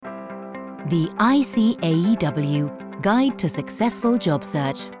The ICAEW Guide to Successful Job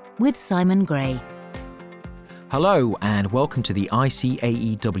Search with Simon Gray. Hello and welcome to the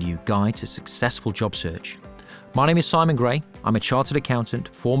ICAEW Guide to Successful Job Search. My name is Simon Gray. I'm a chartered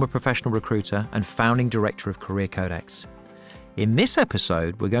accountant, former professional recruiter and founding director of Career Codex. In this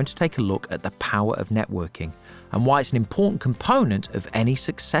episode, we're going to take a look at the power of networking and why it's an important component of any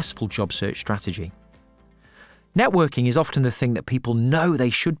successful job search strategy. Networking is often the thing that people know they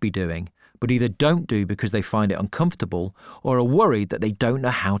should be doing, but either don't do because they find it uncomfortable or are worried that they don't know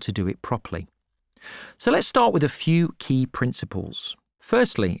how to do it properly. So let's start with a few key principles.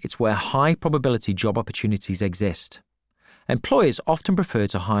 Firstly, it's where high probability job opportunities exist. Employers often prefer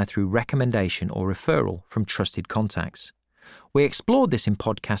to hire through recommendation or referral from trusted contacts. We explored this in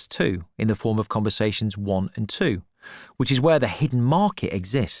podcast 2 in the form of conversations 1 and 2, which is where the hidden market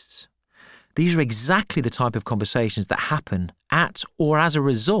exists. These are exactly the type of conversations that happen at or as a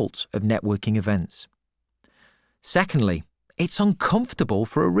result of networking events. Secondly, it's uncomfortable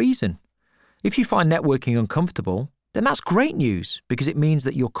for a reason. If you find networking uncomfortable, then that's great news because it means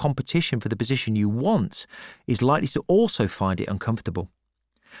that your competition for the position you want is likely to also find it uncomfortable.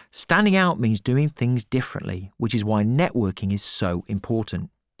 Standing out means doing things differently, which is why networking is so important.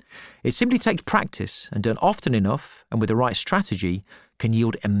 It simply takes practice and done often enough and with the right strategy can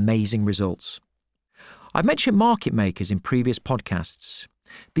yield amazing results. I've mentioned market makers in previous podcasts.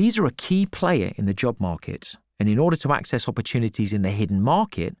 These are a key player in the job market, and in order to access opportunities in the hidden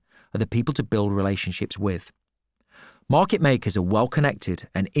market are the people to build relationships with. Market makers are well-connected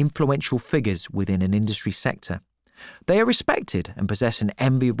and influential figures within an industry sector. They are respected and possess an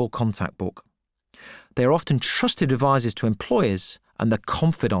enviable contact book. They are often trusted advisors to employers and the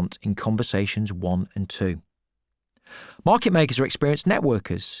confidant in conversations 1 and 2. Market makers are experienced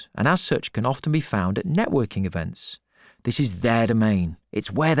networkers and as such can often be found at networking events. This is their domain,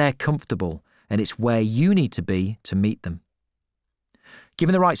 it's where they're comfortable and it's where you need to be to meet them.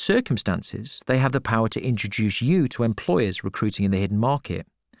 Given the right circumstances, they have the power to introduce you to employers recruiting in the hidden market.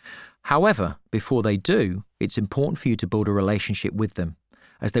 However, before they do, it's important for you to build a relationship with them,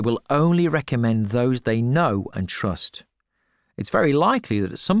 as they will only recommend those they know and trust. It's very likely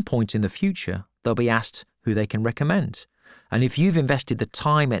that at some point in the future, they'll be asked who they can recommend. And if you've invested the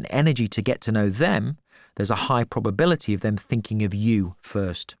time and energy to get to know them, there's a high probability of them thinking of you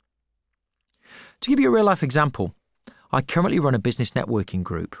first. To give you a real-life example, I currently run a business networking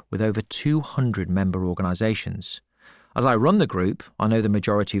group with over 200 member organisations. As I run the group, I know the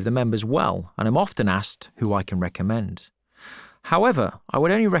majority of the members well, and I'm often asked who I can recommend. However, I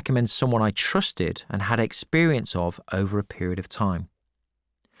would only recommend someone I trusted and had experience of over a period of time.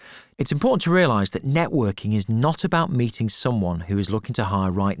 It's important to realise that networking is not about meeting someone who is looking to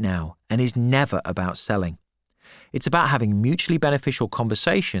hire right now and is never about selling. It's about having mutually beneficial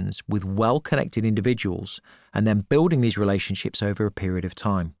conversations with well-connected individuals and then building these relationships over a period of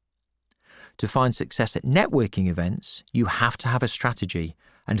time. To find success at networking events, you have to have a strategy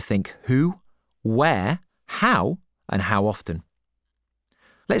and think who, where, how, and how often.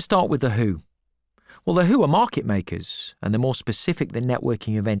 Let's start with the who. Well, the who are market makers, and the more specific the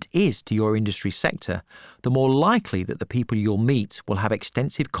networking event is to your industry sector, the more likely that the people you'll meet will have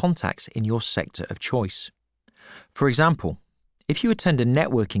extensive contacts in your sector of choice. For example, if you attend a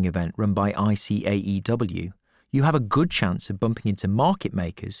networking event run by ICAEW, you have a good chance of bumping into market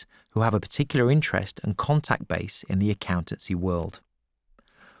makers who have a particular interest and contact base in the accountancy world.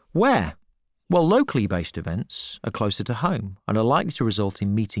 Where? Well, locally based events are closer to home and are likely to result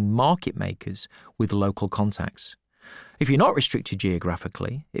in meeting market makers with local contacts. If you're not restricted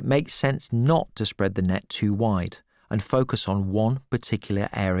geographically, it makes sense not to spread the net too wide and focus on one particular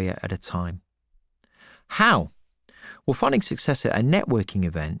area at a time. How? Well, finding success at a networking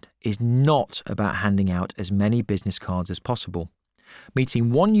event is not about handing out as many business cards as possible.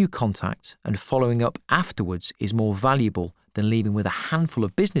 Meeting one new contact and following up afterwards is more valuable than leaving with a handful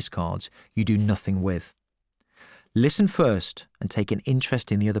of business cards you do nothing with. Listen first and take an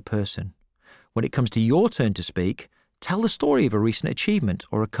interest in the other person. When it comes to your turn to speak, tell the story of a recent achievement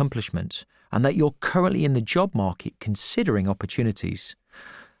or accomplishment and that you're currently in the job market considering opportunities.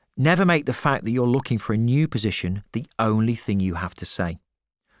 Never make the fact that you're looking for a new position the only thing you have to say.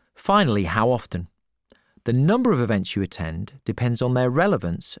 Finally, how often? The number of events you attend depends on their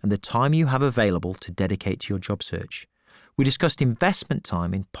relevance and the time you have available to dedicate to your job search. We discussed investment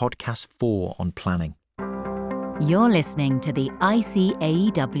time in podcast 4 on planning. You're listening to the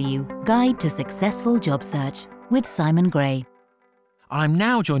ICAEW Guide to Successful Job Search with Simon Gray. I'm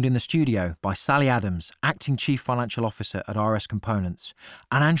now joined in the studio by Sally Adams, Acting Chief Financial Officer at RS Components,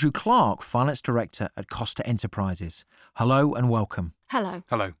 and Andrew Clark, Finance Director at Costa Enterprises. Hello and welcome. Hello.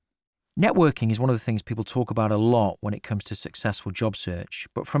 Hello. Networking is one of the things people talk about a lot when it comes to successful job search.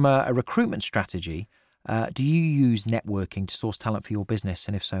 But from a recruitment strategy, do you use networking to source talent for your business?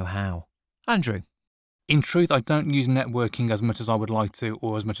 And if so, how? Andrew? In truth, I don't use networking as much as I would like to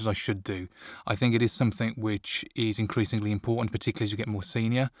or as much as I should do. I think it is something which is increasingly important, particularly as you get more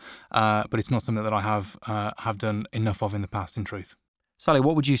senior, but it's not something that I have done enough of in the past, in truth. Sally,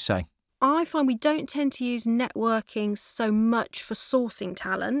 what would you say? I find we don't tend to use networking so much for sourcing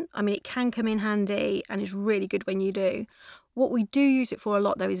talent. I mean, it can come in handy and is really good when you do. What we do use it for a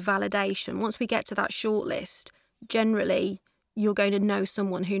lot, though, is validation. Once we get to that shortlist, generally, you're going to know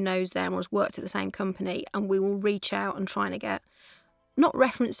someone who knows them or has worked at the same company, and we will reach out and try to get, not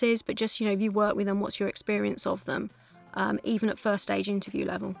references, but just, if you work with them, what's your experience of them, even at first stage interview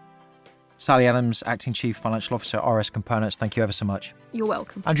level. Sally Adams, Acting Chief Financial Officer, RS Components, thank you ever so much. You're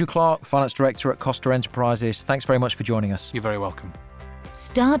welcome. Andrew Clark, Finance Director at Costa Enterprises, thanks very much for joining us. You're very welcome.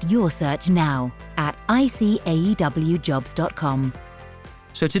 Start your search now at icaewjobs.com.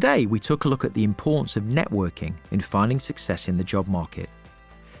 So today we took a look at the importance of networking in finding success in the job market.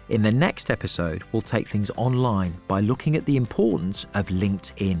 In the next episode, we'll take things online by looking at the importance of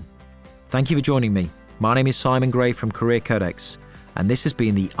LinkedIn. Thank you for joining me. My name is Simon Gray from Career Codex, and this has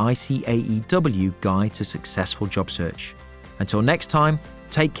been the ICAEW Guide to Successful Job Search. Until next time,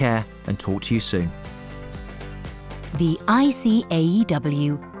 take care and talk to you soon. The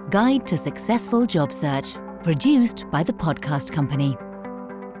ICAEW Guide to Successful Job Search, produced by the Podcast Company.